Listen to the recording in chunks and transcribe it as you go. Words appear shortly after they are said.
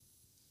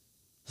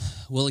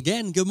Well,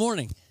 again, good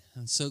morning.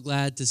 I'm so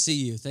glad to see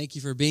you. Thank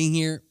you for being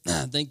here.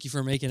 Thank you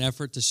for making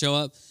effort to show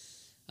up.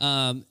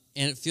 And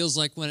it feels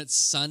like when it's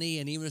sunny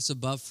and even if it's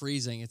above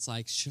freezing, it's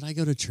like, should I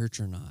go to church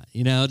or not?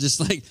 You know, just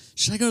like,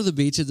 should I go to the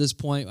beach at this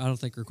point? I don't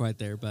think we're quite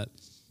there, but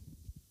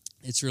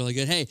it's really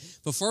good. Hey,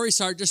 before we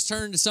start, just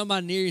turn to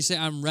somebody near you and say,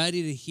 I'm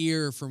ready to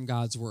hear from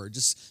God's word.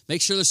 Just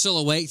make sure they're still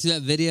awake through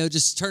that video.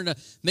 Just turn to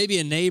maybe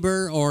a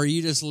neighbor, or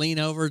you just lean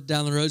over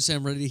down the road and say,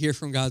 I'm ready to hear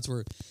from God's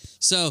word.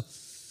 So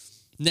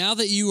now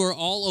that you are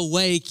all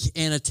awake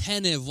and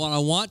attentive, what I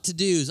want to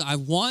do is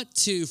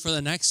for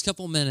the next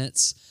couple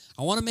minutes,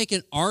 I want to make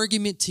an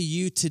argument to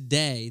you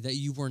today that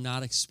you were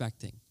not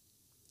expecting.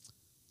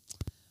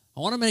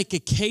 I want to make a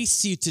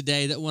case to you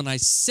today that when I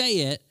say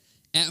it,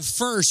 at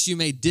first you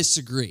may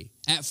disagree.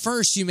 At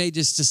first you may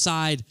just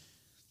decide,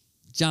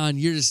 John,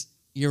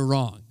 you're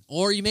wrong.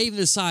 Or you may even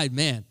decide,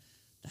 man,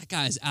 that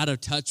guy is out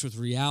of touch with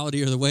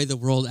reality or the way the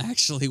world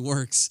actually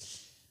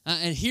works.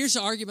 And here's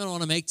the argument I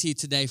want to make to you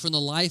today from the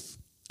life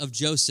of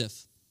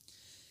Joseph.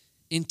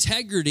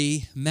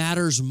 Integrity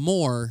matters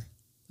more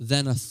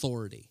than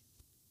authority.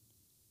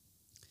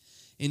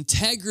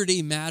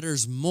 Integrity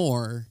matters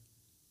more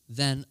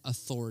than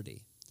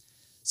authority.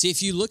 See,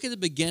 if you look at the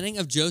beginning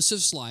of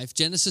Joseph's life,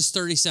 Genesis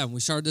 37, we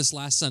started this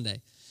last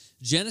Sunday.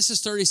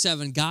 Genesis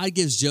 37, God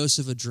gives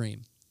Joseph a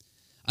dream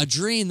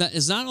that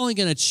is not only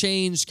going to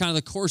change kind of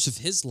the course of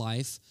his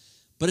life,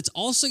 but it's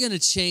also going to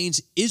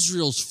change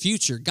Israel's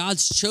future.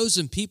 God's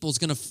chosen people,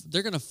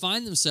 they're going to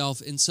find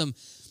themselves in some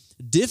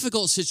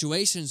difficult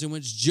situations in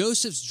which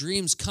Joseph's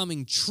dreams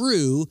coming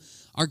true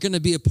are going to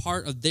be a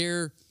part of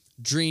their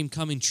dream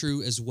coming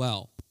true as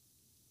well.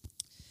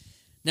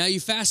 Now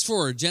you fast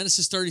forward,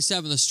 Genesis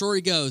 37, the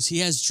story goes, he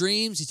has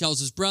dreams, he tells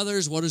his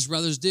brothers, what do his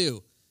brothers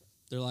do?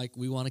 They're like,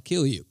 we want to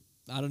kill you.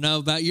 I don't know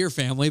about your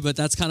family, but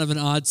that's kind of an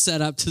odd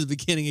setup to the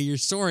beginning of your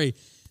story,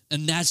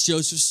 and that's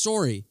Joseph's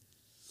story.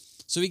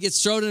 So he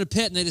gets thrown in a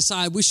pit, and they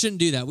decide, we shouldn't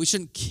do that. We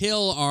shouldn't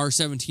kill our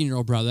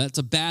 17-year-old brother. That's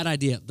a bad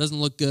idea. It doesn't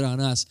look good on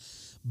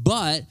us.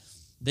 But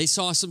they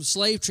saw some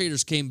slave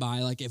traders came by.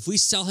 Like, if we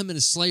sell him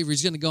into slavery,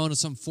 he's going to go into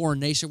some foreign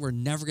nation. We're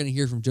never going to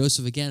hear from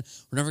Joseph again.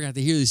 We're never going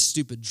to hear these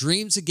stupid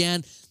dreams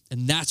again.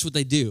 And that's what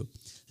they do.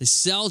 They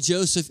sell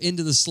Joseph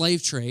into the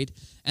slave trade,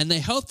 and they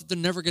hope that they're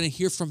never going to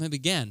hear from him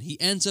again. He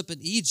ends up in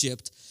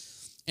Egypt.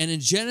 And in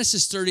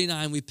Genesis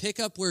 39, we pick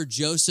up where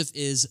Joseph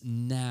is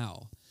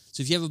now.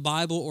 So if you have a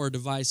Bible or a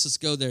device, let's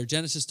go there.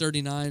 Genesis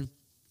 39.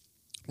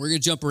 We're going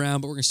to jump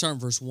around, but we're going to start in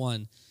verse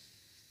 1.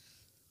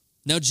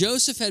 Now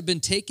Joseph had been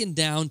taken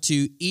down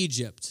to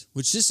Egypt,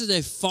 which this is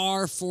a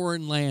far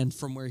foreign land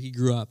from where he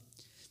grew up.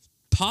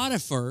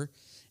 Potiphar,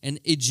 an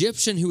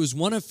Egyptian who was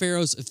one of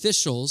Pharaoh's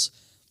officials,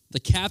 the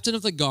captain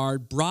of the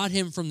guard, brought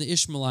him from the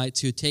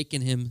Ishmaelites who had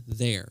taken him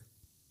there.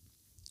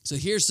 So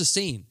here's the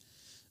scene.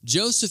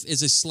 Joseph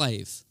is a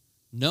slave.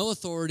 No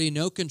authority,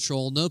 no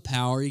control, no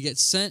power. He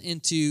gets sent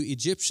into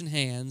Egyptian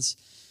hands,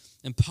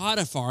 and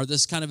Potiphar,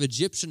 this kind of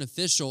Egyptian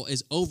official,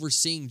 is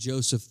overseeing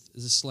Joseph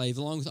as a slave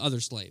along with other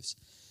slaves.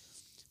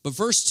 But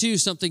verse 2,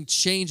 something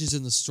changes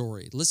in the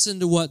story.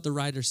 Listen to what the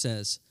writer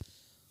says.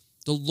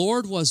 The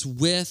Lord was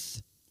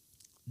with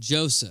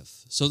Joseph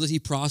so that he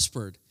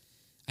prospered,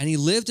 and he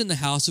lived in the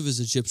house of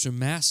his Egyptian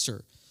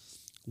master.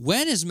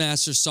 When his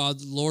master saw that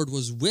the Lord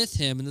was with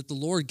him and that the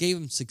Lord gave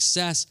him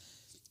success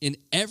in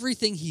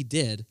everything he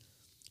did,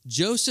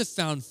 Joseph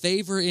found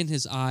favor in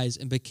his eyes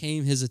and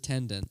became his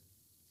attendant.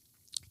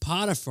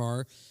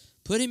 Potiphar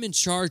put him in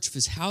charge of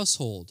his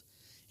household,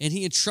 and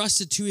he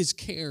entrusted to his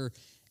care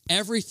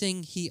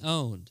everything he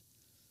owned.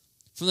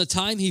 From the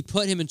time he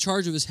put him in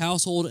charge of his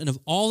household and of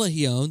all that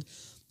he owned,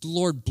 the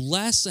Lord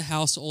blessed the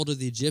household of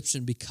the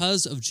Egyptian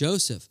because of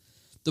Joseph.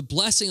 The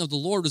blessing of the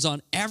Lord was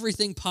on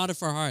everything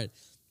Potiphar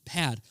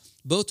had,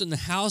 both in the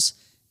house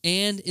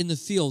and in the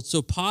field.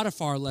 So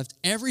Potiphar left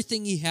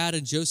everything he had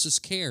in Joseph's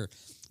care.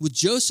 With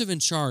Joseph in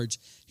charge,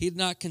 he did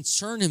not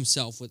concern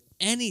himself with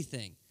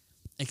anything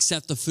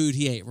except the food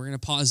he ate. We're going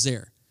to pause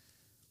there.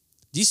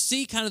 Do you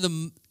see kind of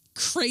the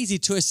crazy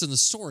twist in the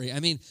story? I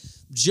mean,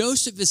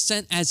 Joseph is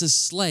sent as a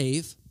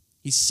slave.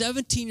 He's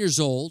 17 years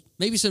old.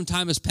 Maybe some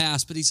time has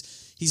passed, but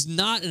he's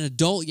not an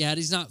adult yet.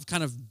 He's not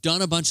kind of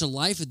done a bunch of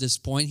life at this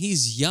point.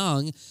 He's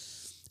young,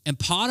 and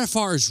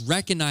Potiphar is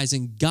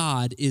recognizing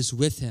God is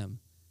with him.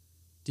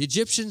 The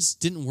Egyptians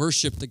didn't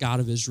worship the God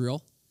of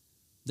Israel.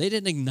 They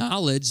didn't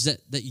acknowledge that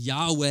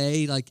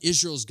Yahweh, like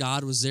Israel's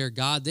God, was their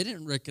God. They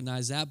didn't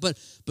recognize that.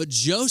 But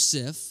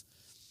Joseph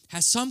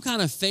has some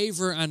kind of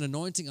favor and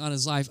anointing on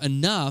his life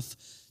enough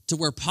to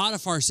where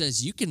Potiphar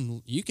says, you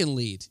can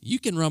lead. You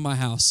can run my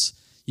house.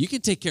 You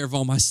can take care of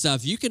all my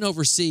stuff. You can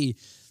oversee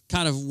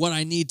kind of what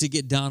I need to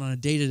get done on a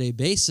day-to-day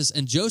basis.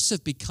 And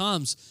Joseph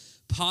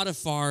becomes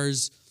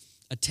Potiphar's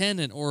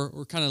attendant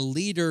or kind of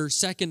leader,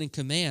 second in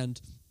command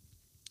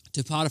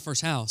to Potiphar's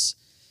house.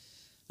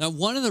 Now,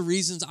 one of the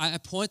reasons I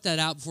point that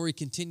out before we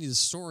continue the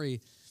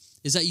story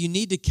is that you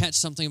need to catch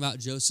something about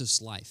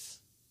Joseph's life.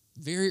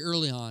 Very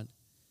early on,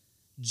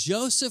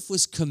 Joseph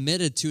was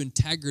committed to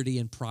integrity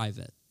in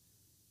private.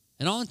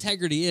 And all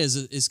integrity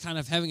is kind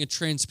of having a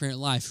transparent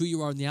life, who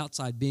you are on the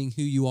outside being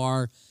who you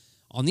are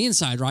on the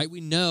inside, right?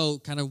 We know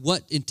kind of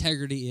what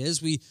integrity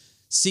is. We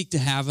seek to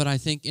have it, I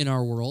think, in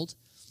our world.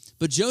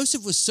 But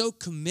Joseph was so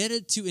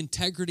committed to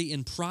integrity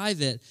in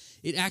private,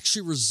 it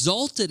actually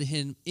resulted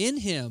in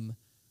him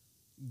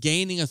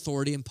gaining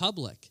authority in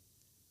public.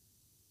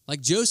 Like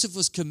Joseph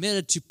was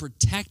committed to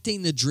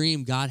protecting the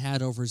dream God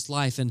had over his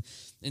life and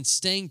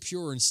staying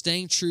pure and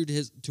staying true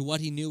to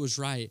what he knew was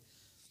right.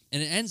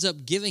 And it ends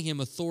up giving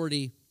him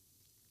authority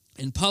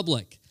in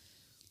public,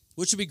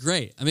 which would be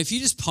great. I mean, if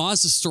you just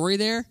pause the story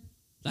there,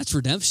 that's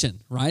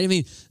redemption, right? I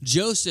mean,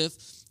 Joseph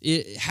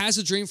has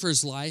a dream for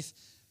his life.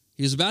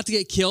 He was about to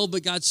get killed,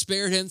 but God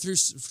spared him through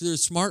a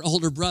smart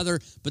older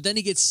brother. But then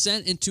he gets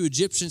sent into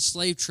Egyptian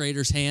slave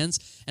traders'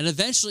 hands. And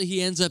eventually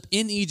he ends up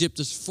in Egypt,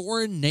 this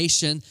foreign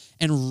nation,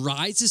 and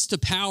rises to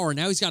power.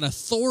 Now he's got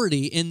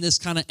authority in this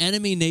kind of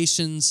enemy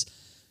nation's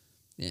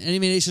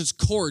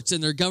courts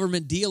and their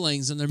government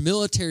dealings and their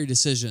military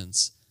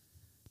decisions.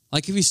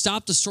 Like if you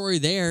stop the story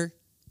there,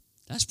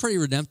 that's pretty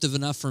redemptive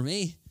enough for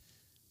me.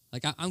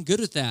 Like I'm good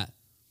with that.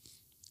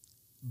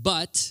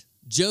 But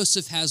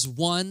Joseph has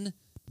one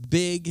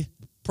big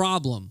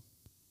problem.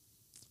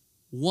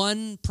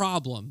 One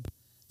problem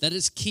that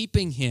is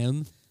keeping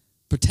him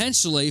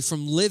potentially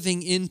from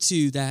living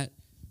into that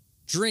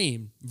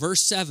dream.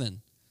 Verse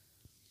 7.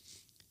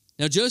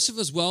 Now Joseph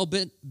was well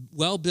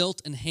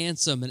built and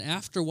handsome, and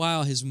after a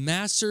while his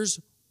master's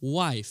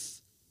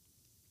wife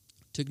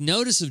took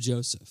notice of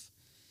Joseph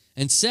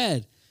and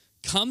said,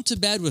 "Come to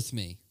bed with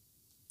me."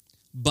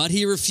 But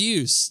he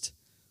refused.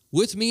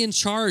 "With me in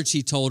charge,"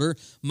 he told her,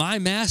 "my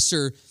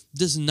master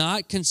does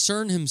not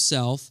concern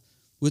himself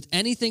with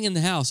anything in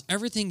the house.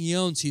 Everything he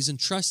owns, he's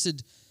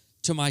entrusted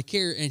to my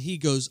care." And he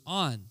goes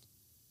on.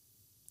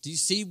 Do you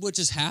see what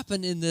just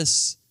happened in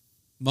this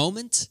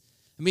moment?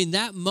 I mean,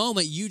 that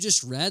moment you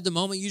just read, the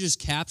moment you just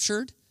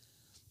captured,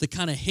 the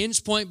kind of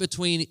hinge point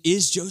between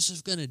is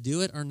Joseph going to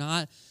do it or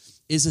not,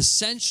 is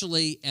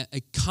essentially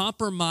a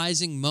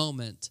compromising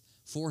moment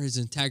for his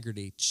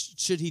integrity,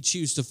 should he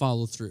choose to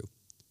follow through.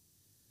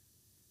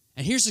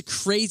 And here's the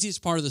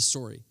craziest part of the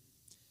story.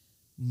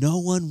 No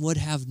one would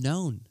have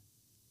known.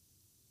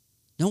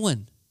 No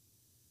one.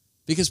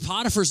 Because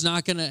Potiphar's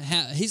not going to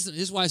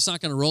his wife's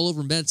not going to roll over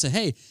in bed and say,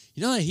 "Hey,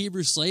 you know that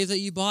Hebrew slave that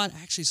you bought?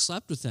 I actually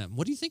slept with him.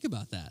 What do you think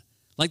about that?"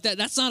 Like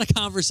that's not a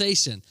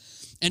conversation.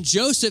 And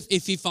Joseph,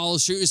 if he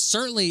follows through, is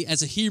certainly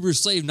as a Hebrew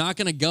slave not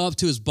going to go up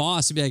to his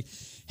boss and be like,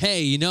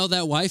 "Hey, you know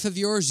that wife of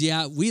yours?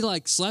 Yeah, we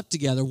slept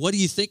together. What do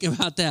you think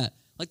about that?"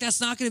 Like that's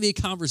not going to be a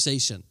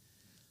conversation.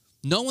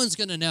 No one's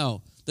going to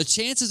know. The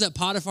chances that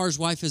Potiphar's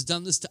wife has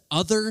done this to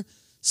other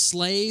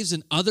slaves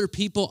and other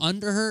people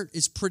under her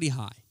is pretty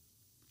high.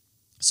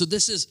 So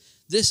this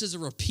is a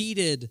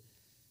repeated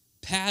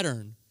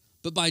pattern.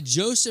 But by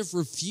Joseph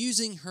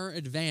refusing her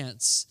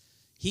advance,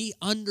 he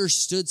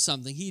understood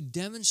something. He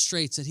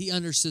demonstrates that he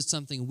understood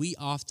something we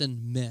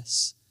often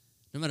miss,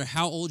 no matter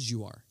how old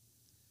you are,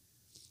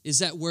 is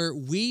that where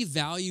we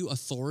value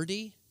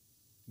authority,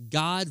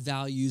 God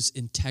values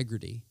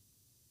integrity.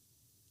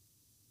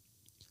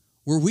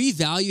 Where we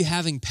value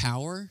having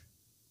power,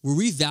 where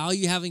we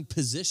value having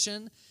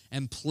position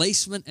and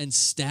placement and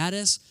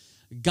status,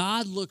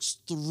 God looks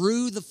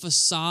through the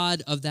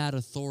facade of that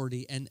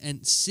authority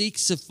and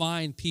seeks to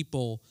find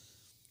people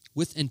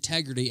with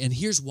integrity. And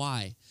here's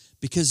why.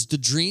 Because the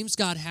dreams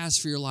God has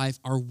for your life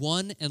are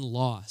won and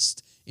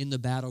lost in the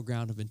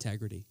battleground of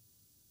integrity.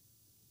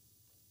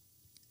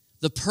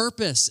 The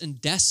purpose and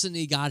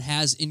destiny God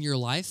has in your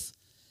life,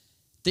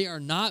 they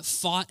are not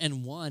fought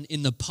and won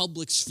in the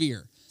public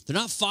sphere. They're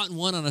not fought and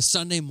won on a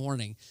Sunday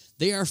morning.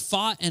 They are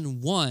fought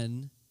and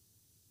won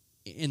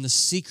in the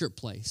secret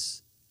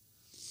place,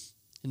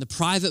 in the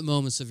private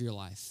moments of your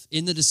life,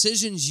 in the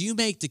decisions you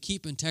make to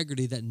keep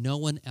integrity that no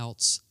one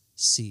else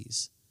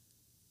sees.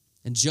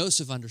 And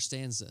Joseph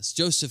understands this.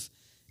 Joseph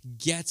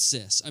gets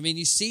this. I mean,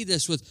 you see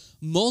this with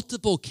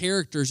multiple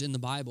characters in the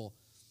Bible.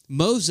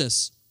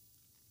 Moses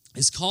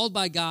is called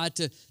by God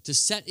to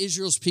set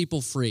Israel's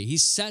people free.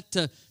 He's set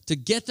to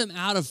get them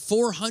out of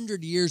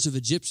 400 years of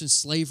Egyptian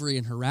slavery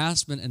and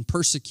harassment and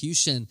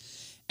persecution.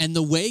 And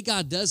the way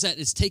God does that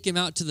is take him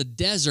out to the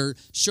desert,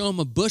 show him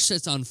a bush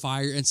that's on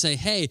fire, and say,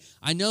 "Hey,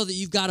 I know that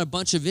you've got a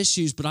bunch of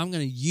issues, but I'm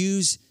going to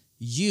use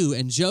you."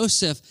 And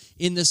Joseph,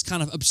 in this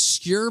kind of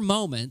obscure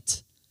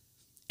moment,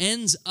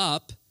 ends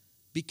up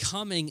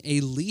becoming a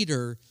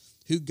leader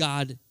who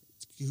God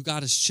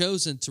has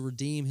chosen to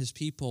redeem his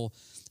people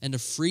and to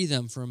free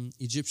them from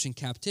Egyptian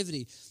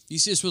captivity. You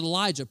see this with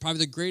Elijah, probably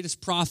the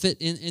greatest prophet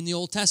in the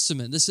Old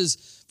Testament. This is,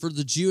 for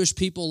the Jewish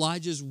people,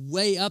 Elijah's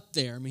way up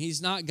there. I mean,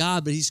 he's not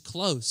God, but he's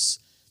close.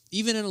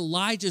 Even in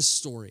Elijah's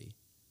story,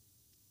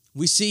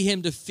 we see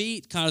him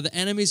defeat kind of the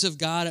enemies of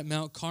God at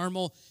Mount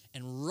Carmel,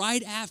 and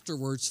right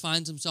afterwards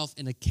finds himself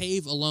in a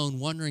cave alone,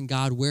 wondering,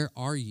 "God, where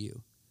are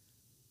you?"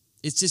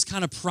 It's this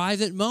kind of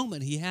private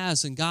moment he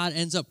has, and God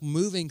ends up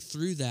moving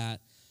through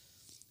that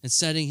and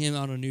setting him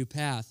on a new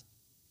path.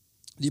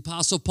 The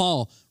Apostle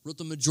Paul wrote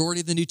the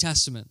majority of the New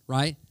Testament,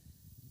 right?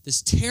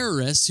 this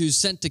terrorist who's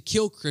sent to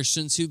kill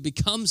Christians, who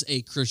becomes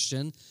a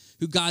Christian,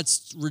 who God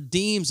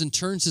redeems and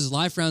turns his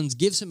life around and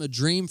gives him a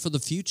dream for the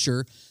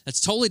future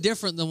that's totally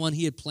different than one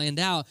he had planned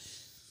out.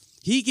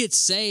 He gets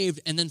saved,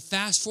 and then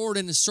fast forward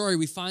in the story,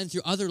 we find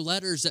through other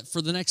letters that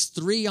for the next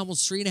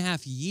almost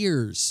 3.5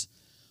 years,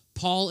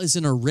 Paul is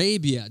in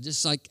Arabia,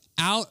 just like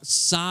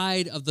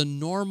outside of the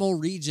normal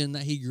region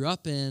that he grew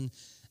up in,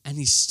 and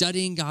he's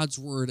studying God's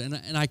word.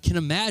 And I can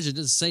imagine,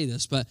 doesn't say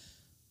this, but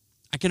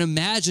I can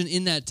imagine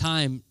in that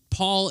time,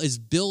 Paul is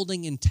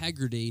building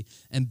integrity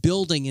and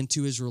building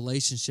into his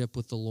relationship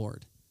with the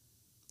Lord.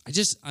 I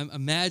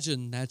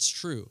imagine that's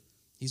true.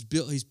 He's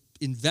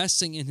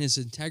investing in his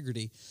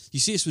integrity. You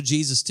see this with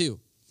Jesus too.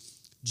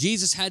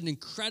 Jesus had an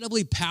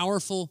incredibly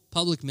powerful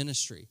public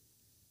ministry,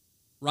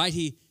 right?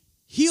 He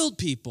healed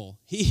people.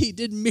 He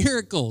did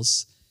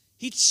miracles.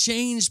 He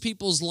changed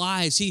people's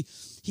lives.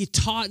 He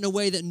taught in a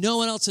way that no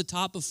one else had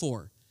taught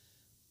before.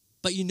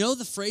 But you know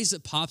the phrase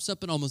that pops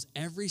up in almost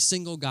every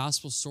single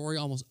gospel story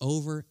almost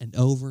over and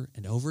over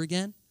and over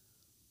again?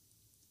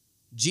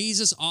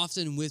 Jesus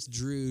often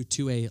withdrew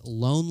to a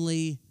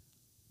lonely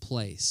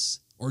place.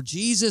 Or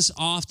Jesus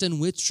often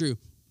withdrew.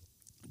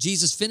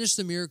 Jesus finished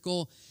the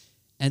miracle,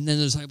 and then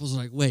the disciples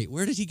were like, wait,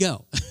 where did he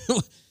go?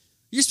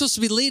 You're supposed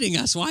to be leading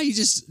us. Why are you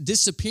just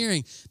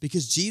disappearing?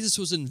 Because Jesus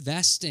was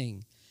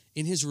investing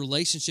in his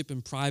relationship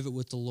in private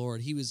with the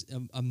Lord. He was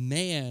a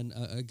man,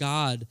 a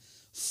God,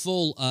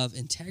 full of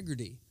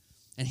integrity.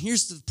 And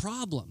here's the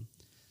problem,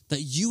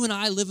 that you and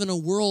I live in a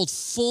world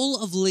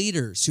full of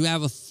leaders who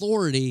have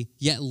authority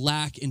yet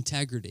lack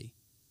integrity.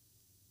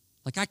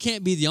 Like, I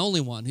can't be the only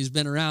one who's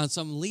been around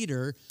some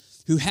leader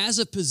who has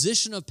a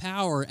position of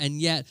power, and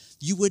yet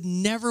you would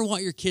never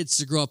want your kids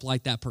to grow up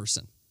like that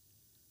person.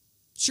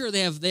 Sure,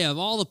 they have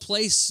all the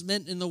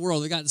placement in the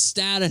world. They got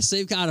status,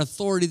 they've got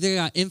authority, they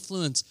got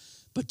influence.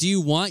 But do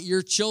you want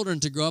your children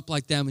to grow up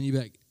like them? And you'd be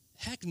like,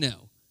 heck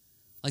no.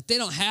 Like, they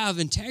don't have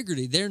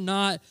integrity. They're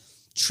not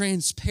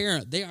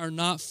transparent. They are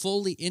not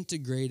fully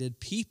integrated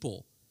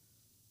people.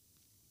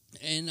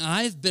 And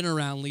I've been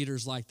around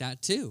leaders like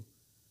that too.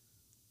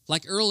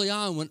 Like early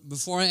on,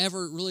 before I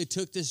ever really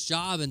took this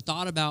job and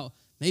thought about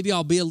maybe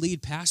I'll be a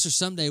lead pastor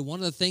someday, one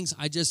of the things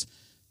I just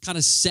kind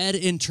of said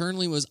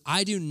internally was,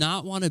 I do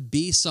not want to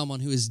be someone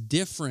who is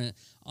different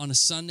on a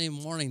Sunday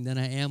morning than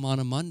I am on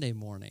a Monday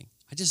morning.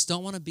 I just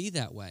don't want to be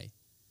that way.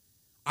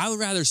 I would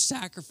rather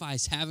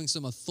sacrifice having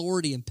some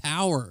authority and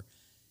power,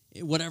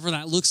 whatever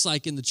that looks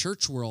like in the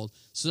church world,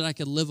 so that I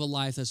could live a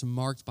life that's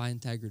marked by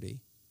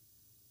integrity.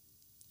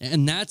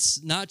 And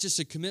that's not just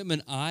a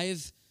commitment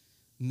I've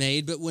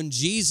made, but when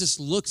Jesus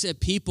looks at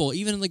people,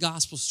 even in the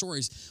gospel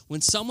stories,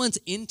 when someone's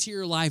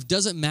interior life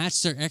doesn't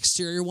match their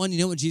exterior one, you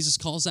know what Jesus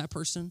calls that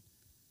person?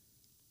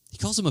 He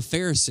calls him a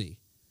Pharisee.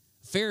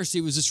 A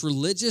Pharisee was this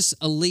religious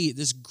elite,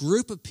 this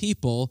group of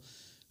people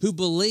who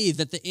believed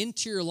that the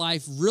interior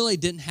life really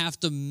didn't have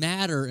to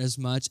matter as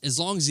much as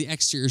long as the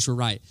exteriors were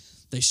right.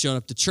 They showed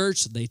up to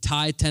church, they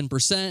tithed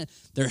 10%,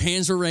 their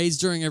hands were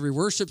raised during every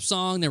worship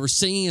song, they were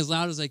singing as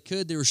loud as they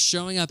could, they were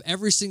showing up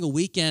every single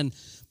weekend,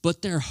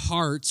 but their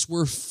hearts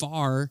were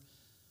far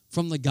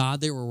from the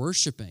God they were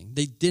worshiping.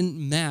 They didn't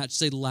match,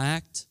 they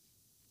lacked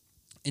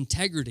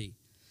integrity.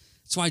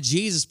 That's why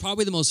Jesus,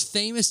 probably the most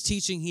famous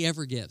teaching he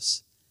ever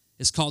gives,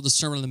 is called the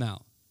Sermon on the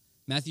Mount.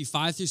 Matthew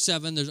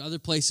 5-7, there's other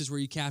places where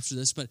you capture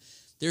this, but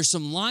there's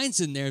some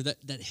lines in there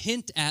that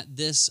hint at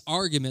this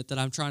argument that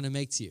I'm trying to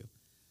make to you.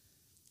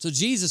 So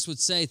Jesus would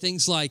say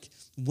things like,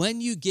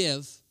 when you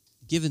give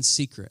in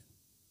secret,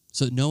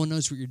 so that no one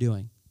knows what you're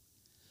doing.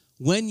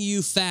 When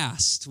you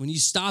fast, when you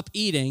stop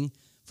eating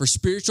for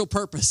spiritual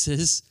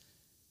purposes,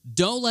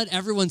 don't let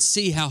everyone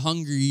see how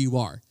hungry you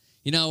are.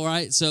 You know,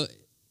 right? So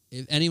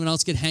if anyone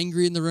else get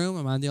hangry in the room,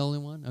 am I the only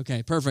one?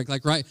 Okay, perfect.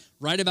 Like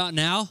right about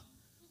now,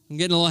 I'm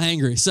getting a little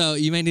hangry, so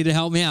you may need to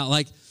help me out.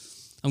 Like,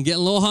 I'm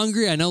getting a little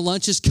hungry. I know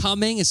lunch is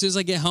coming. As soon as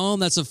I get home,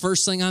 that's the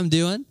first thing I'm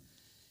doing.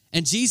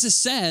 And Jesus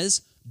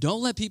says,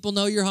 don't let people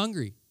know you're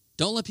hungry.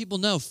 Don't let people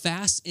know.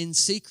 Fast in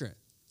secret.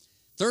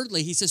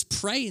 Thirdly, he says,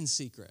 pray in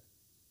secret.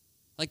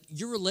 Like,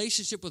 your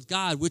relationship with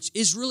God, which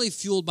is really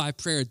fueled by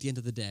prayer at the end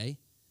of the day,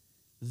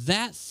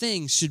 that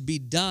thing should be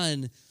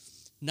done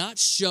not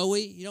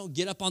showy. You don't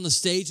get up on the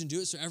stage and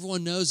do it so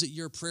everyone knows that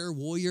you're a prayer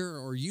warrior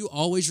or you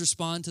always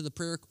respond to the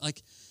prayer.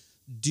 Like,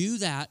 do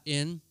that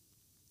in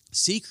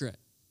secret.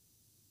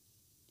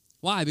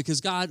 Why?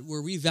 Because God,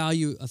 where we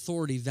value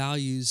authority,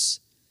 values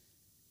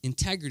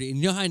integrity. And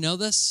you know how I know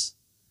this?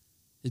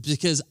 It's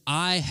because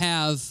I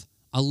have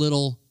a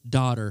little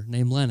daughter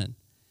named Lennon,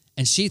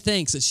 and she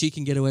thinks that she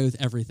can get away with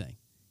everything.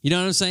 You know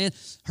what I'm saying?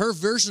 Her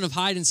version of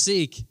hide and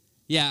seek,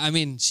 yeah, I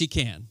mean, she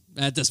can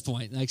at this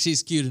point. Like,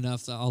 she's cute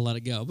enough that I'll let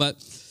it go. But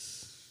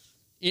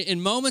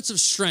in moments of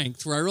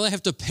strength where I really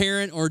have to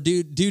parent or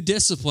do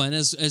discipline,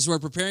 as we're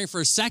preparing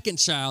for a second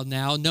child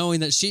now,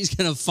 knowing that she's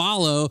going to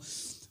follow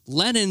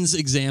Lennon's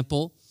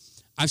example,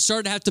 I've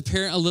started to have to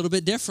parent a little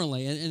bit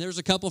differently. And there was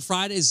a couple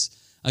Fridays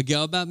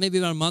ago, about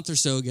a month or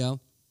so ago,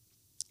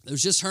 It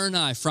was just her and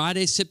I.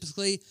 Fridays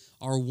typically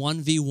are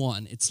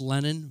 1v1. It's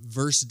Lennon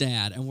versus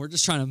Dad. And we're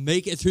just trying to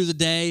make it through the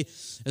day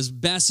as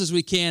best as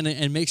we can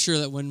and make sure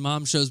that when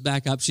Mom shows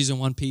back up, she's in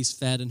one piece,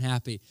 fed and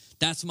happy.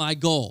 That's my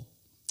goal.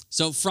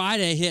 So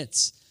Friday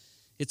hits.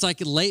 It's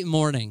like a late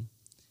morning.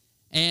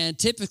 And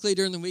typically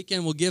during the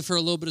weekend, we'll give her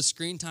a little bit of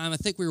screen time. I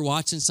think we were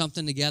watching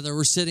something together.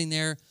 We're sitting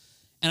there.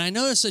 And I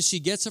noticed that she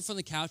gets up from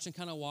the couch and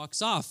kind of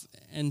walks off.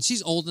 And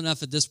she's old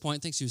enough at this point.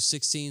 I think she was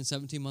 16,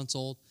 17 months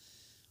old.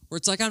 Where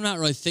it's like I'm not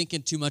really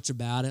thinking too much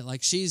about it.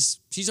 Like she's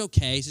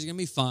okay. She's going to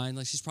be fine.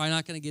 Like she's probably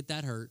not going to get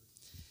that hurt.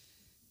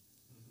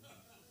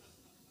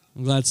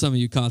 I'm glad some of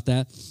you caught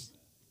that.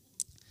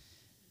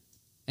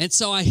 And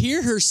so I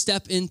hear her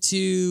step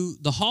into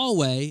the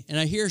hallway, and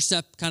I hear her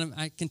step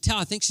I can tell,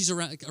 I think she's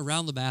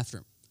around the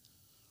bathroom.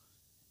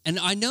 And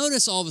I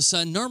notice all of a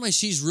sudden, normally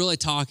she's really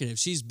talkative.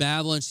 She's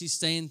babbling, she's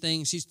saying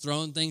things, she's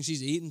throwing things,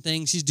 she's eating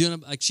things,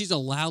 she's a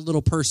loud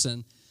little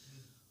person.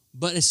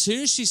 But as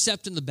soon as she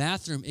stepped in the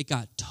bathroom, it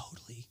got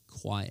totally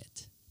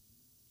quiet.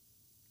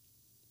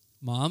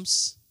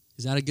 Moms,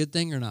 is that a good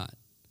thing or not?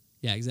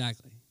 Yeah,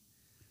 exactly.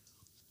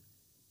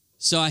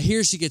 So I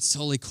hear she gets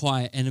totally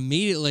quiet, and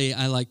immediately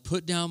I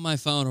put down my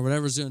phone or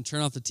whatever's doing,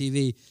 turn off the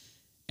TV,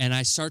 and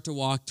I start to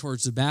walk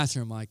towards the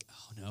bathroom like,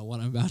 oh no, what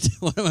am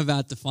I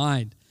about to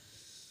find?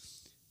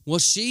 Well,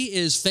 she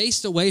is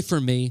faced away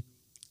from me,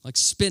 like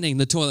spinning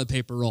the toilet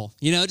paper roll.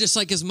 Just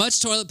like as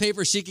much toilet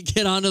paper she could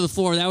get onto the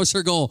floor. That was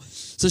her goal.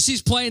 So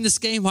she's playing this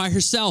game by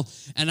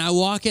herself. And I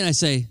walk in, I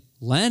say,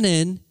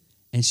 Lennon.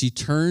 And she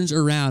turns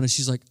around and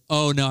she's like,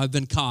 oh no, I've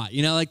been caught.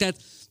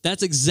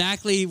 That's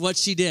exactly what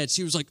she did.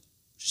 She was like,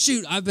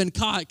 shoot, I've been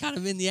caught, kind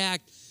of in the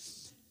act.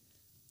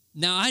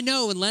 Now I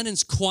know when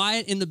Lennon's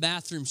quiet in the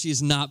bathroom,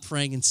 she's not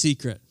praying in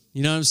secret.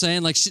 You know what I'm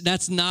saying? Like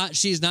she's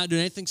not doing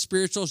anything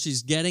spiritual.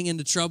 She's getting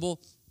into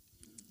trouble.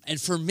 And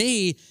for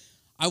me,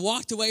 I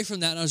walked away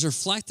from that and I was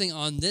reflecting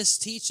on this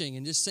teaching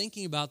and just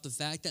thinking about the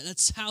fact that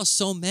that's how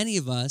so many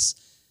of us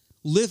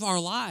live our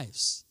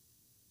lives.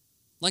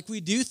 Like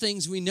we do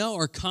things we know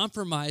are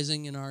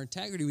compromising in our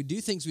integrity. We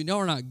do things we know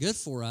are not good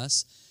for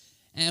us.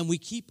 And we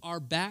keep our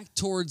back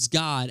towards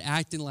God,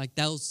 acting like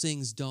those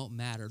things don't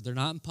matter. They're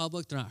not in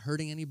public. They're not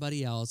hurting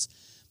anybody else.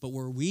 But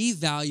where we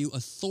value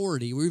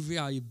authority, we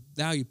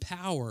value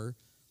power,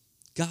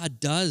 God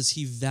does.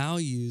 He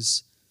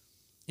values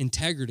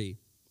integrity.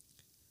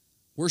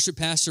 Worship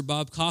pastor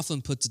Bob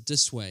Coughlin puts it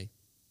this way.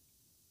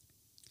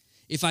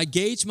 If I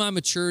gauge my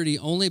maturity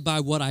only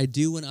by what I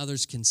do when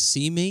others can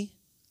see me,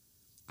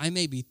 I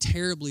may be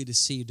terribly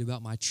deceived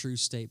about my true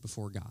state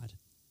before God.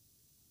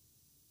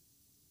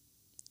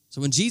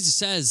 So when Jesus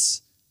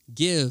says,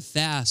 give,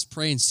 fast,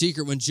 pray in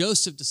secret, when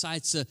Joseph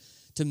decides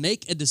to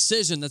make a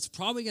decision that's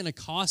probably going to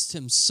cost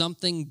him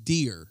something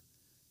dear,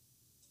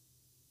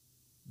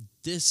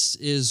 this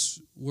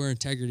is where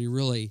integrity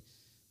really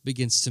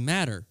begins to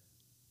matter.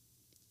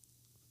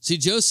 See,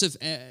 Joseph,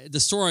 the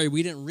story,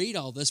 we didn't read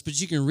all this, but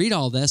you can read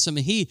all this. I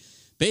mean, he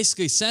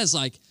basically says,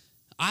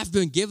 I've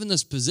been given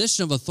this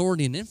position of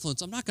authority and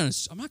influence. I'm not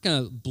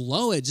gonna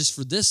blow it just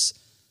for this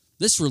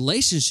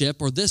relationship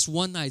or this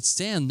one-night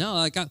stand.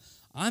 No,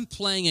 I'm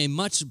playing a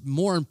much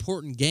more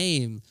important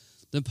game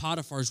than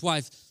Potiphar's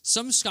wife.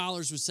 Some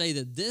scholars would say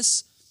that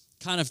this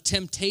kind of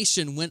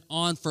temptation went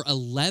on for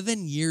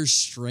 11 years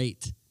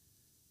straight.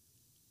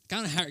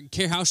 I don't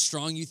care how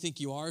strong you think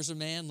you are as a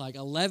man,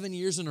 11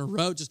 years in a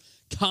row, just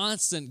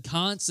constant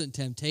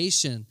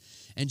temptation.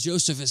 And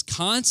Joseph is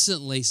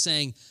constantly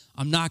saying,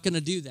 I'm not going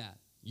to do that.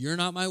 You're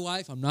not my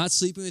wife. I'm not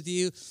sleeping with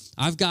you.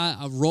 I've got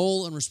a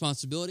role and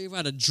responsibility. I've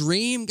got a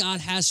dream God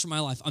has for my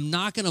life. I'm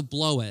not going to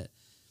blow it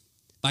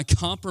by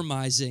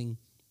compromising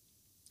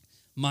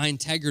my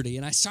integrity.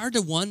 And I started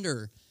to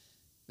wonder,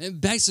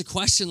 it begs the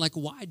question,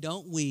 why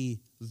don't we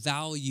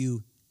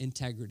value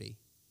integrity?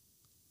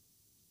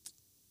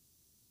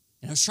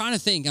 And I was trying to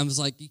think. I was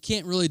like, you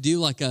can't really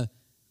do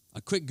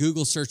a quick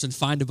Google search and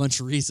find a bunch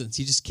of reasons.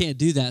 You just can't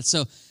do that.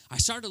 So I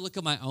started to look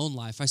at my own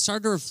life. I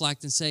started to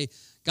reflect and say,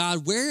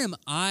 God, where am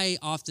I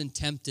often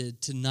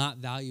tempted to not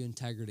value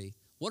integrity?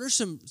 What are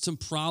some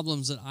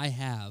problems that I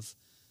have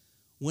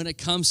when it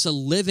comes to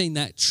living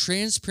that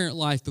transparent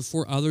life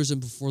before others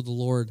and before the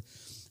Lord?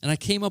 And I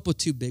came up with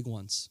two big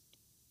ones.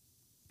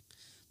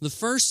 The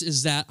first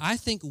is that I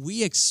think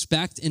we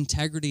expect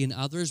integrity in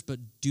others but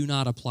do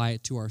not apply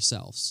it to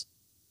ourselves.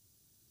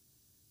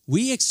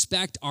 We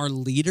expect our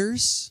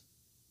leaders,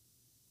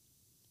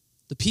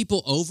 the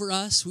people over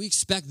us, we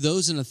expect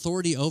those in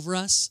authority over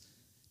us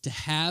to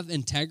have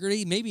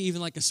integrity, maybe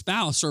even like a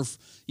spouse or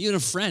even a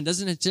friend.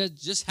 Doesn't it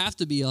just have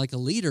to be like a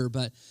leader?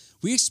 But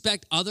we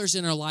expect others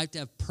in our life to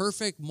have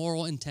perfect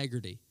moral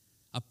integrity,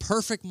 a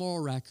perfect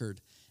moral record.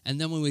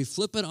 And then when we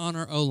flip it on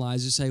our own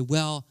lives, we say,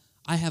 well,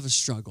 I have a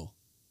struggle.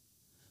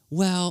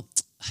 Well,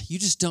 you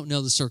just don't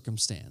know the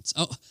circumstance.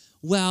 Oh,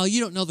 well, you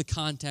don't know the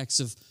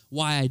context of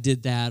why I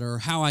did that or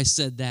how I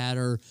said that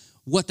or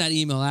what that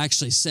email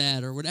actually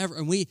said or whatever.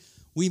 And we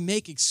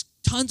make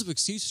tons of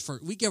excuses for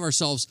it. We give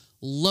ourselves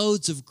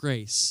loads of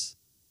grace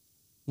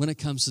when it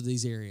comes to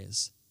these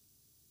areas.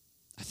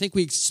 I think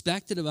we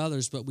expect it of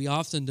others, but we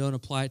often don't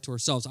apply it to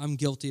ourselves. I'm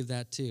guilty of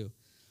that too.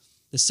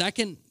 The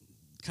second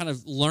kind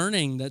of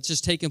learning that's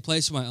just taken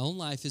place in my own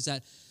life is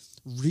that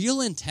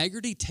real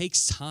integrity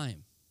takes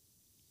time.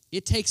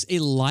 It takes a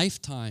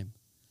lifetime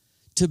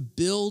to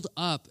build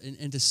up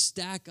and to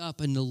stack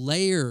up and to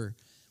layer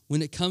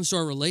when it comes to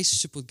our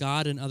relationship with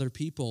God and other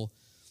people.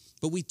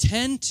 But we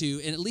tend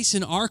to, and at least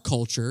in our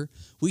culture,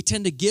 we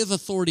tend to give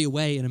authority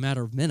away in a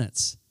matter of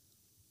minutes.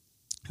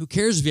 Who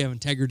cares if you have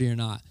integrity or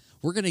not?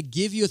 We're going to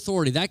give you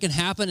authority. That can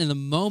happen in the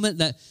moment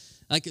that,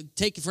 like,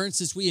 take, for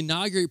instance, we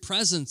inaugurate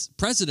presidents,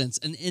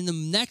 and in the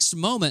next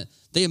moment,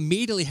 they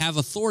immediately have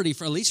authority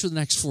for at least for the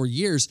next 4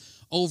 years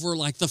over,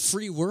 like, the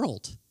free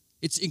world.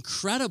 It's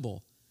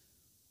incredible.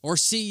 Or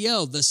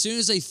CEO, as soon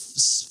as they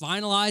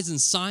finalize and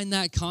sign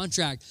that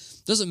contract,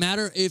 doesn't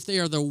matter if they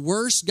are the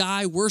worst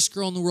guy, worst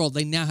girl in the world,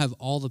 they now have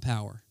all the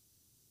power.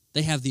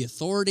 They have the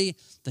authority,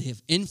 they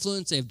have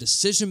influence, they have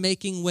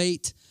decision-making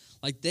weight.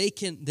 Like, they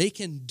can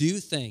do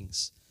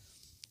things.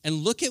 And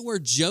look at where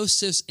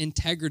Joseph's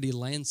integrity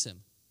lands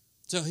him.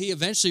 So he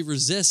eventually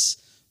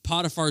resists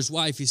Potiphar's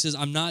wife. He says,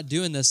 I'm not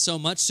doing this, so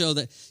much so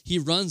that he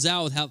runs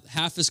out with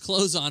half his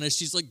clothes on as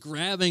she's like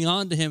grabbing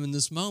onto him in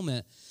this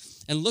moment.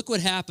 And look what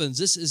happens.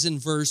 This is in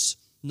verse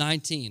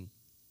 19.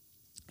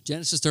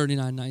 Genesis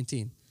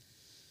 39:19.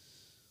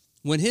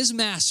 When his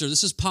master,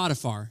 this is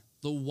Potiphar,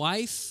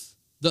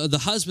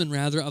 the husband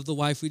rather of the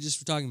wife we just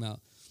were talking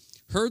about,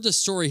 heard the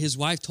story, his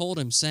wife told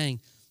him, saying,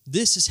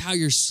 this is how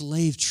your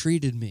slave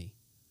treated me.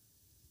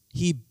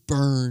 He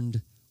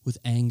burned with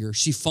anger.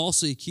 She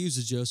falsely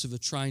accuses Joseph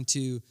of trying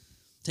to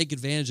take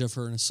advantage of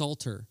her and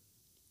assault her.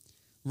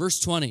 Verse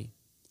 20,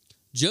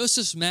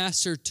 Joseph's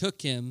master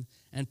took him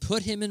and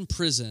put him in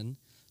prison,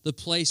 the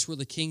place where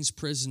the king's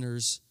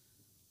prisoners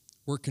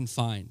were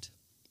confined.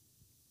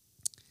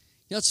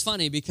 You know, it's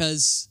funny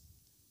because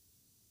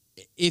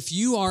if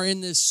you are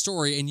in this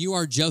story and you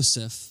are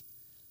Joseph,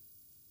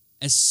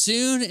 as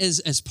soon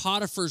as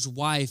Potiphar's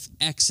wife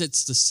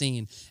exits the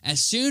scene, as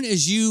soon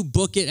as you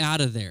book it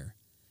out of there,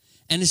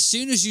 and as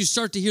soon as you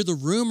start to hear the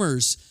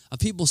rumors of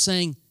people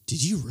saying,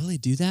 did you really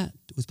do that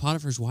with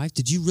Potiphar's wife?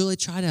 Did you really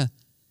try to,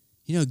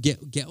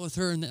 get with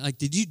her? And like,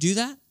 did you do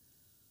that?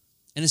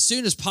 And as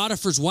soon as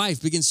Potiphar's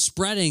wife begins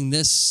spreading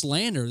this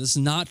slander, this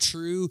not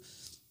true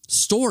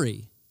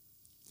story,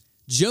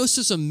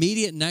 Joseph's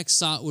immediate next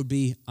thought would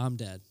be, I'm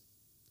dead.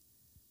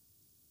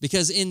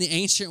 Because in the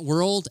ancient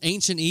world,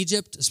 ancient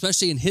Egypt,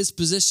 especially in his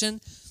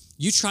position,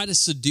 you try to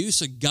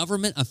seduce a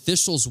government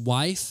official's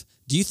wife,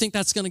 do you think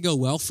that's going to go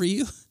well for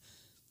you?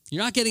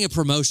 You're not getting a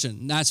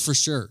promotion, that's for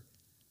sure.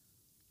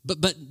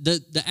 But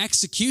the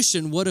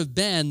execution would have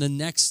been the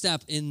next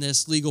step in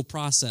this legal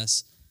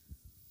process.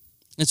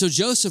 And so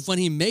Joseph, when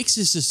he makes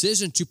his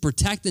decision to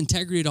protect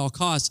integrity at all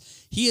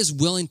costs, he is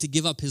willing to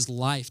give up his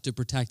life to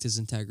protect his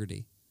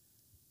integrity.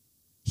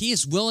 He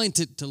is willing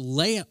to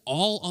lay it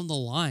all on the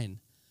line.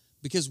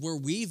 Because where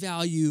we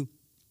value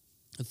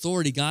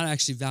authority, God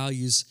actually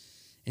values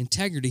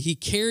integrity. He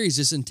carries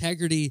this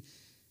integrity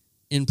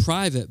in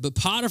private. But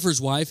Potiphar's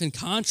wife, in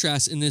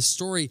contrast, in this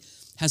story,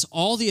 has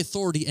all the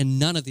authority and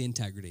none of the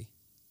integrity.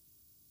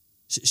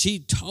 She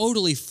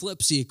totally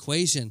flips the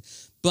equation.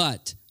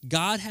 But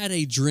God had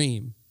a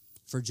dream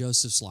for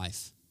Joseph's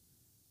life.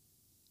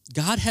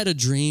 God had a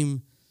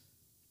dream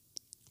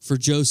for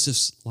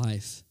Joseph's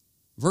life.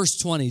 Verse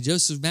 20,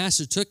 Joseph's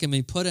master took him and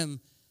he put him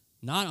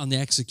not on the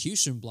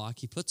execution block,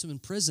 he puts him in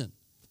prison.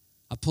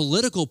 A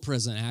political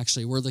prison,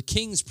 actually, where the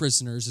king's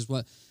prisoners, is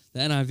what the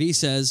NIV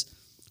says,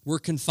 were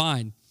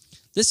confined.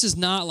 This is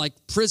not like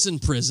prison.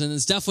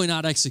 It's definitely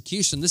not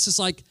execution. This is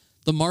like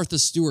the Martha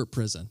Stewart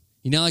prison.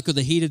 Like with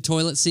the heated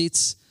toilet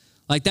seats?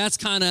 Like that's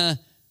kind of,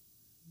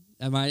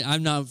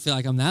 I'm not feel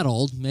like I'm that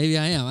old. Maybe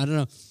I am. I don't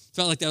know.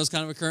 Felt like that was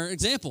kind of a current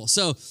example.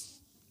 So,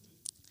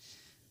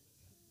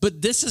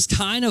 but this is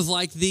kind of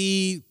like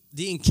the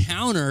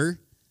encounter.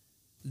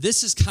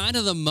 This is kind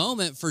of the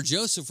moment for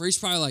Joseph where he's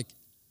probably like,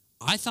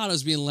 I thought I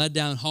was being led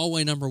down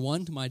hallway number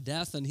 1 to my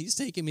death, and he's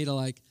taking me to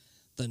like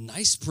the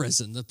nice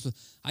prison.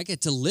 I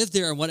get to live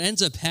there. And what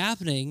ends up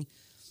happening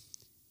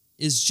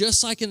is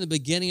just like in the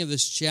beginning of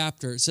this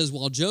chapter. It says,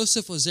 while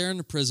Joseph was there in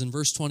the prison,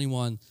 verse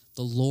 21,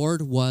 the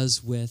Lord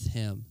was with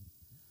him.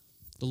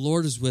 The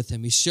Lord was with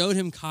him. He showed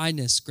him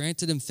kindness,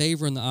 granted him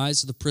favor in the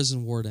eyes of the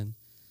prison warden.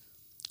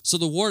 So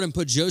the warden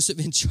put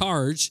Joseph in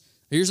charge,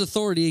 here's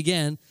authority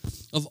again,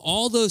 of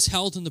all those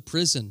held in the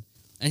prison.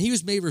 And he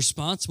was made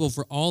responsible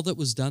for all that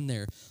was done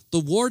there. The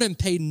warden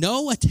paid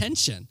no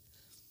attention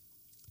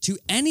to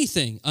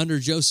anything under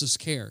Joseph's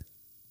care.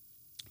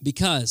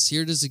 Because,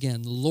 here it is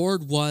again, the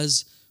Lord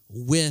was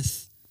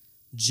with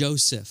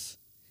Joseph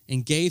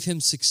and gave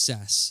him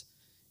success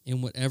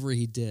in whatever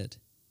he did.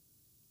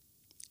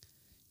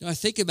 I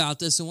think about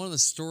this, and one of the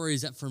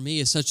stories that for me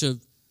is such a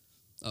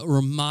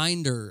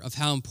reminder of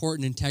how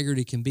important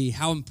integrity can be,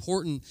 how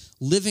important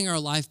living our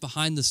life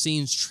behind the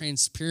scenes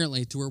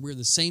transparently to where we're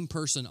the same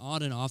person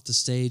on and off the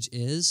stage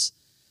is.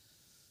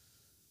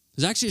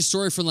 There's actually a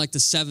story from like the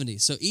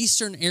 70s. So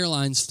Eastern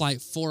Airlines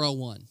Flight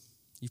 401.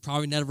 You've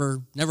probably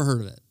never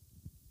heard of it.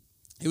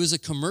 It was a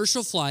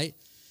commercial flight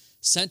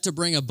sent to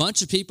bring a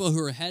bunch of people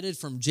who are headed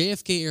from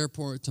JFK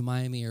Airport to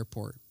Miami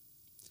Airport.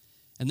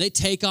 And they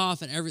take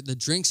off, and the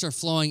drinks are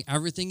flowing.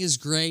 Everything is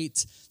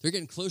great. They're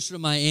getting closer to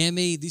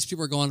Miami. These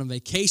people are going on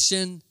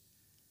vacation.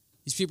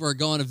 These people are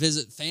going to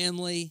visit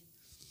family.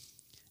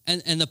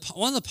 And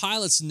one of the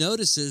pilots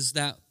notices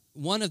that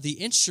one of the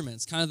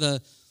instruments, kind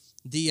of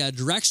the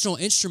directional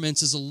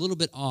instruments, is a little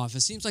bit off.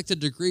 It seems like the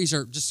degrees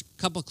are just a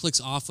couple clicks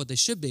off what they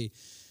should be.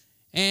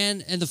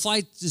 And the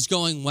flight is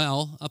going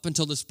well up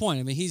until this point.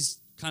 I mean, he's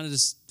kind of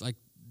just like,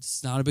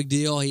 it's not a big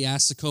deal. He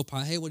asks the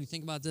co-pilot, hey, what do you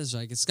think about this?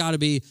 Like,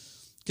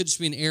 could just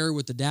be an error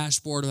with the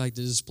dashboard or like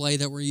the display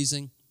that we're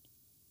using.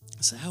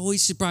 I said, we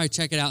should probably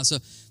check it out. So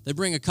they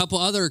bring a couple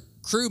other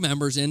crew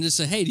members in to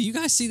say, hey, do you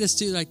guys see this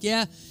too? Like,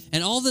 yeah.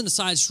 And all of them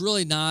decide it's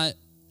really not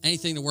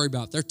anything to worry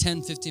about. They're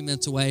 10, 15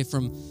 minutes away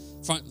from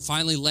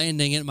finally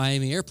landing at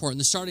Miami Airport.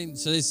 And so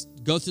they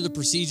go through the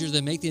procedures.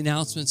 They make the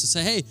announcements and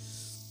say, hey,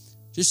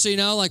 just so you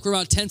know, like, we're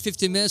about 10,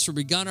 15 minutes. We've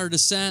begun our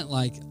descent.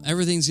 Like,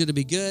 everything's going to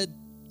be good.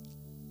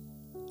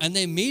 And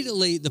they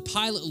immediately, the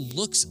pilot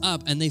looks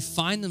up and they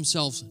find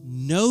themselves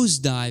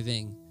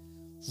nosediving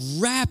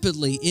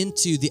rapidly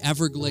into the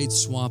Everglades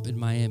swamp in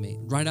Miami,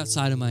 right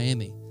outside of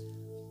Miami.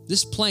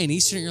 This plane,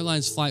 Eastern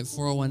Airlines Flight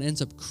 401,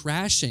 ends up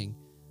crashing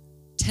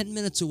 10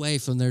 minutes away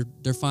from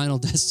their final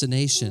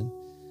destination.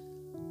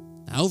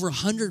 Now, over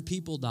 100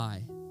 people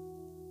die,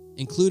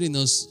 including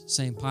those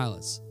same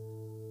pilots.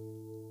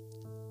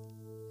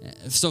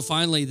 So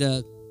finally,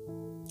 the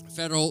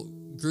federal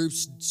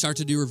groups start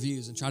to do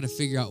reviews and try to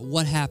figure out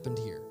what happened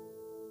here.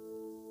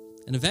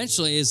 And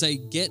eventually, as they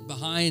get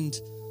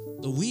behind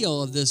the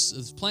wheel of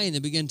this plane, they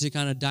begin to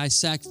kind of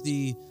dissect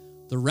the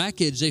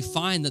wreckage. They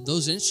find that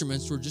those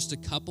instruments were just a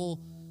couple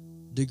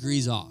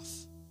degrees off.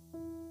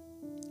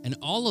 And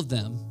all of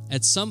them,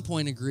 at some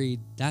point,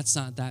 agreed that's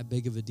not that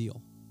big of a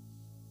deal.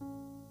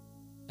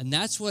 And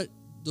that's what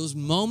those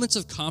moments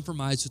of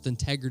compromise with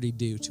integrity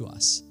do to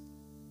us.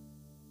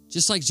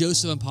 Just like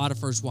Joseph and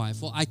Potiphar's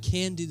wife. Well, I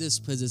can do this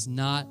because it's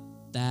not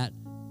that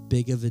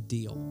big of a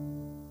deal.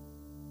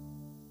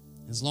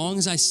 As long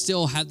as I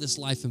still have this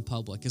life in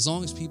public, as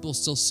long as people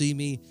still see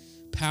me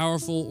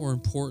powerful or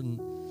important.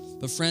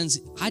 But friends,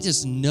 I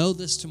just know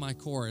this to my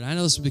core. And I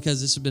know this because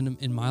this has been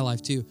in my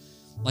life too.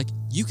 Like,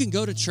 you can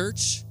go to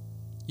church,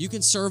 you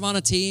can serve on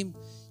a team,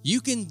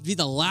 you can be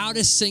the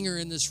loudest singer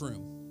in this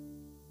room.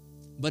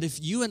 But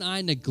if you and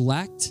I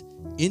neglect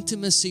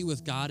intimacy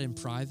with God in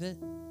private,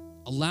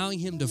 allowing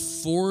Him to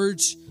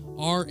forge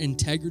our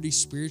integrity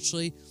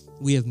spiritually,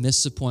 we have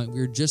missed the point.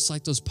 We're just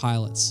like those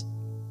pilots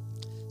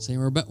saying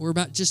we're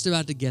just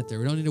about to get there.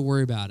 We don't need to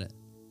worry about it.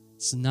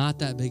 It's not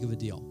that big of a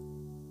deal.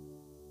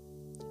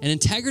 And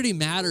integrity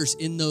matters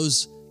in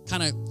those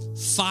kind of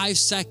 5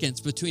 seconds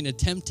between a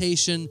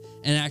temptation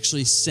and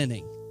actually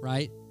sinning,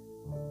 right?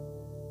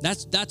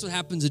 That's what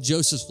happens in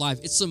Joseph's life.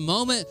 It's the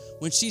moment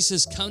when she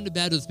says, come to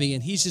bed with me,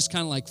 and he's just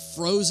kind of like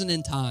frozen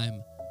in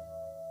time.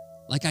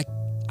 Like,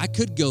 I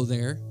could go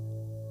there,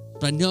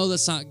 but I know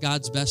that's not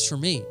God's best for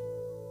me.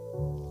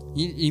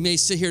 You may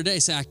sit here today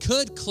and say, I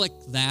could click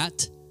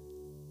that,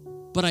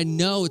 but I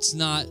know it's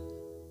not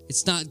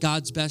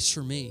God's best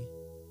for me.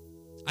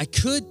 I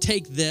could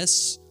take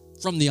this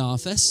from the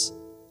office.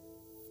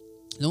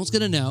 No one's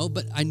going to know,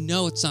 but I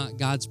know it's not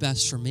God's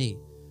best for me.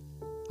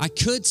 I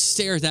could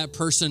stare at that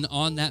person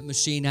on that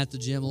machine at the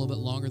gym a little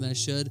bit longer than I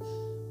should,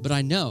 but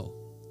I know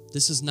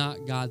this is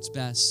not God's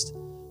best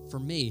for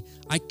me.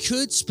 I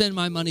could spend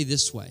my money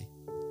this way.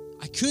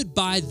 I could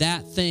buy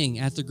that thing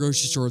at the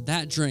grocery store,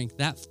 that drink,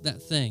 that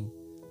thing.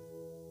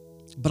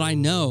 But I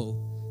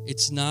know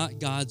it's not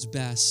God's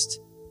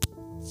best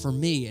for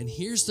me. And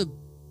here's the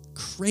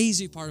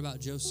crazy part about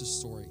Joseph's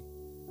story,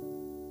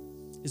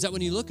 is that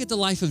when you look at the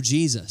life of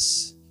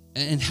Jesus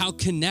and how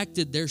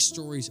connected their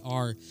stories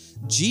are,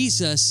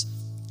 Jesus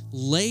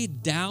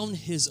laid down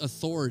his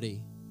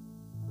authority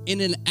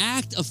in an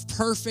act of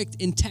perfect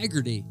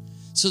integrity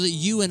so that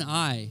you and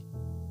I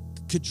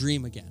could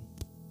dream again.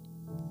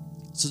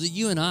 So that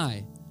you and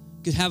I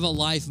could have a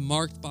life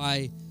marked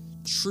by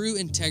true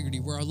integrity,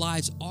 where our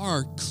lives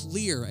are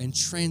clear and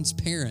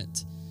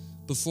transparent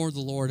before the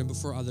Lord and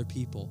before other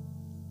people.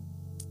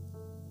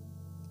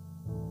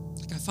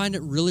 Like, I find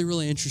it really,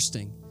 really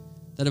interesting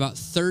that about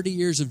 30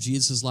 years of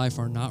Jesus' life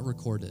are not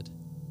recorded.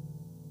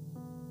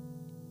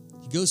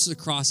 He goes to the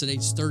cross at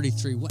age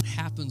 33. What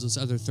happens those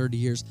other 30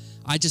 years?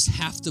 I just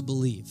have to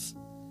believe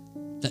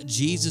that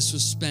Jesus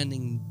was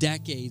spending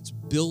decades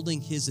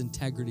building his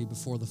integrity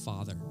before the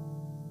Father,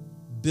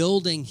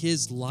 building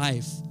his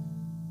life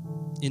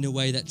in a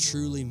way that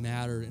truly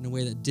mattered, in a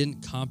way that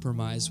didn't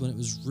compromise when it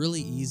was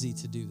really easy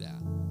to do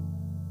that.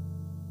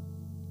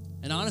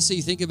 And honestly,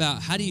 you think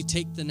about, how do you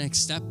take the next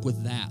step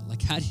with that?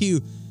 Like, how do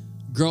you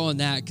grow in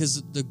that?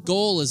 Because the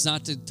goal is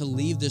not to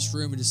leave this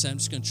room and just say, I'm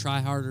just going to try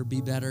harder, be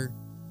better.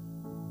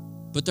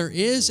 But there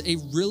is a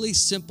really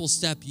simple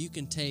step you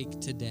can take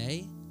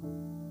today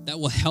that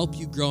will help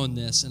you grow in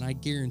this, and I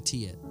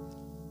guarantee it.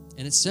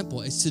 And it's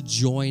simple. It's to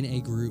join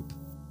a group.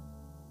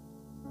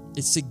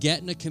 It's to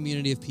get in a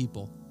community of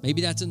people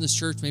Maybe that's in this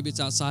church, maybe it's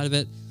outside of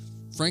it.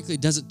 Frankly,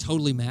 it doesn't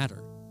totally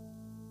matter.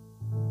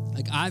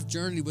 Like, I've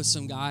journeyed with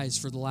some guys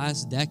for the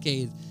last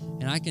decade,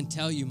 and I can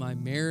tell you my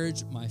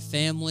marriage, my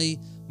family,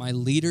 my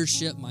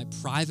leadership, my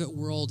private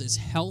world is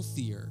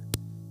healthier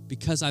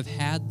because I've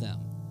had them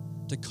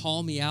to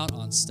call me out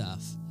on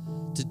stuff,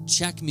 to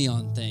check me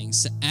on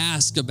things, to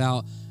ask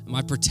about, am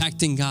I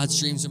protecting God's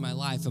dreams in my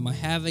life? Am I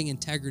having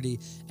integrity?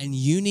 And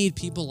you need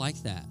people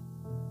like that.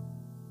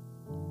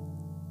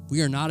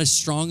 We are not as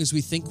strong as we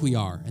think we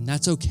are, and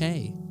that's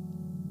okay.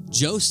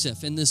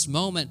 Joseph, in this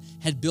moment,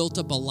 had built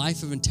up a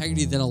life of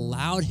integrity that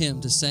allowed him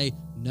to say,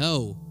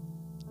 no,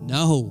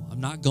 I'm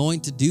not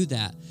going to do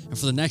that. And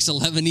for the next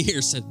 11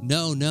 years said,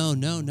 no.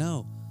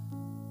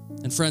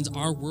 And friends,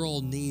 our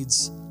world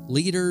needs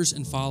leaders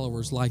and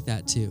followers like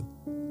that too.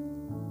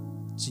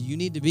 So you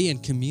need to be in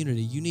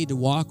community. You need to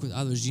walk with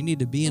others. You need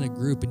to be in a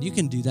group. And you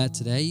can do that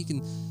today. You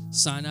can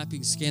sign up. You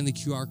can scan the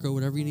QR code,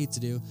 whatever you need to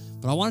do.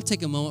 But I want to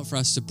take a moment for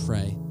us to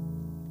pray.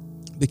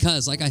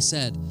 Because, like I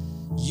said,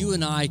 you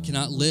and I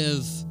cannot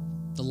live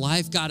the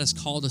life God has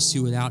called us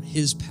to without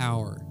His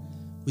power,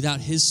 without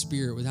His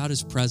Spirit, without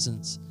His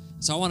presence.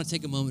 So I want to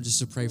take a moment just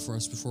to pray for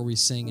us before we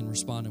sing and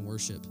respond in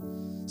worship.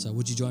 So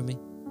would you join me?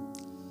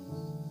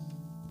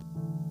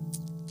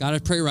 God, I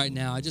pray right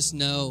now. I just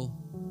know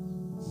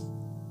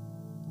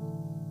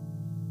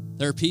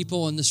there are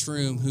people in this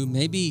room who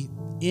may be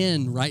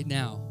in right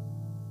now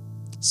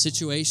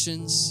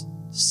situations,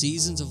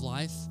 seasons of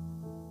life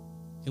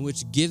in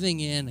which giving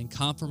in and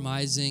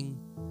compromising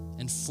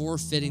and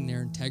forfeiting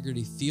their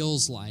integrity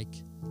feels like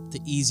the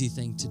easy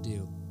thing to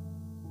do.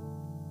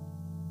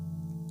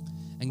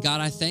 And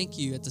God, I thank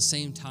you at the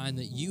same time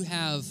that you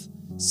have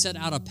set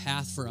out a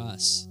path for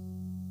us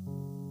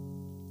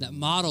that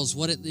models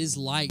what it is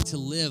like to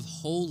live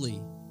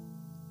holy,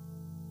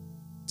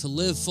 to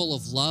live full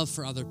of love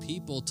for other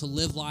people, to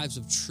live lives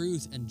of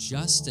truth and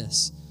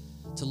justice,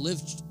 to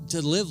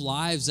live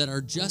lives that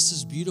are just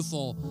as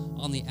beautiful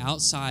on the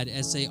outside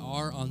as they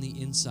are on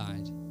the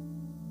inside.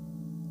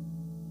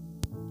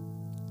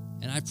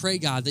 And I pray,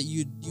 God, that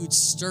you'd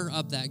stir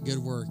up that good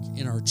work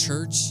in our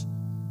church,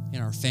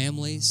 in our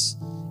families,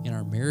 in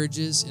our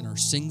marriages, in our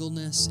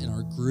singleness, in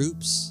our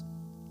groups,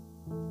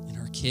 in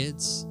our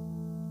kids.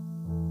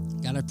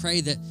 God, I pray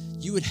that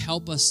you would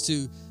help us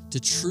to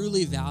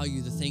truly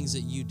value the things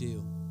that you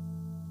do.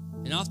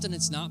 And often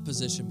it's not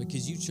position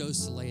because you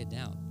chose to lay it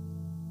down.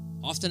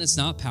 Often it's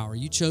not power.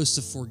 You chose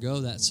to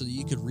forego that so that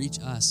you could reach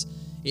us.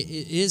 It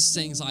is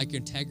things like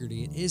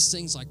integrity. It is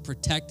things like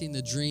protecting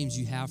the dreams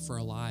you have for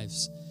our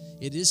lives.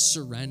 It is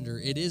surrender.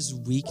 It is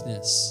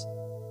weakness.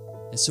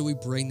 And so we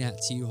bring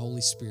that to you,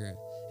 Holy Spirit,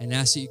 and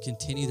ask that you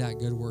continue that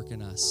good work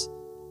in us.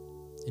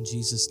 In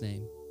Jesus'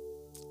 name,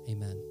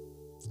 amen.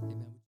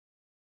 Amen.